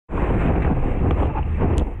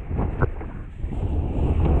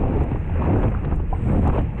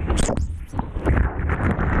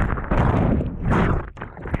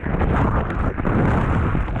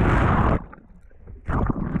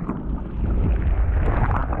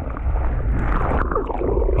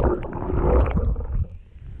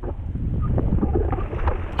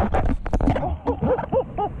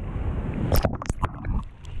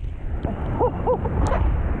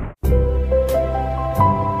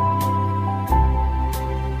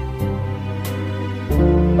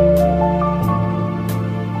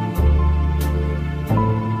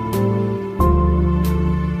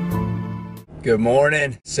Good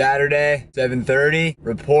morning. Saturday, 7:30.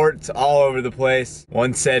 Reports all over the place.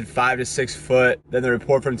 One said 5 to 6 foot. Then the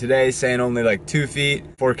report from today saying only like 2 feet.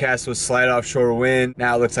 Forecast was slight offshore wind.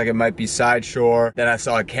 Now it looks like it might be side shore. Then I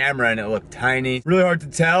saw a camera and it looked tiny. Really hard to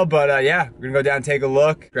tell, but yeah, we're gonna go down and take a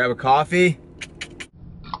look, grab a coffee.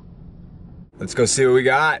 Let's go see what we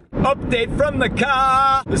got. Update from the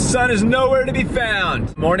car. The sun is nowhere to be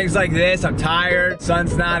found. Mornings like this, I'm tired.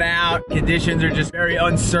 Sun's not out. Conditions are just very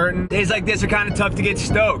uncertain. Days like this are kind of tough to get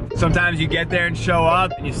stoked. Sometimes you get there and show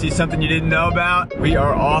up and you see something you didn't know about. We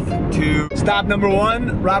are off to stop number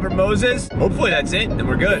 1, Robert Moses. Hopefully that's it, then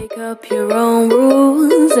we're good. Make up your own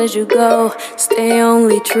rules as you go. Stay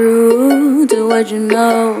only true to what you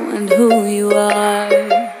know and who you are.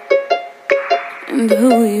 And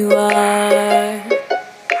who you are.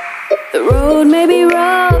 The road may be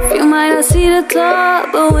rough, you might not see the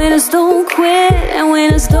top, but winners don't quit and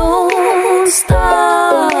winners don't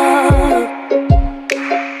stop.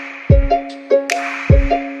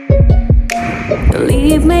 The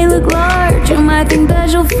leaf may look large, you might think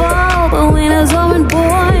that you'll fall, but winners aren't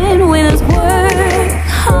born, winners work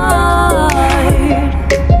hard.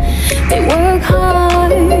 They work hard.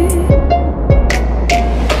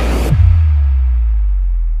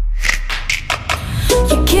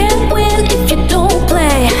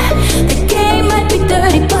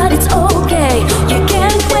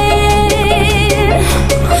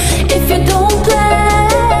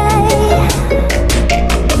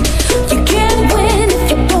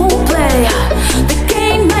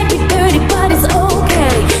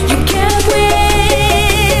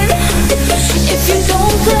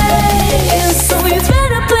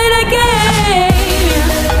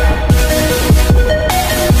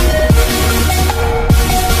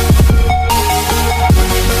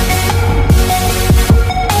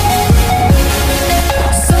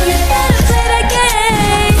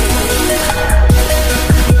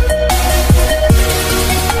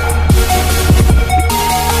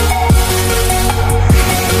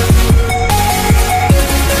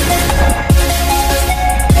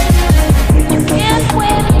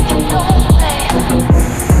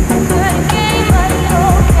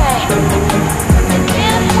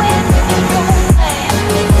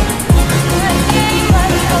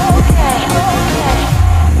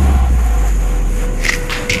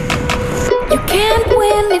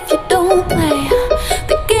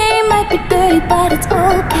 But it's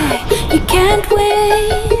okay, you can't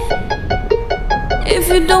win if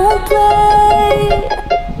you don't play.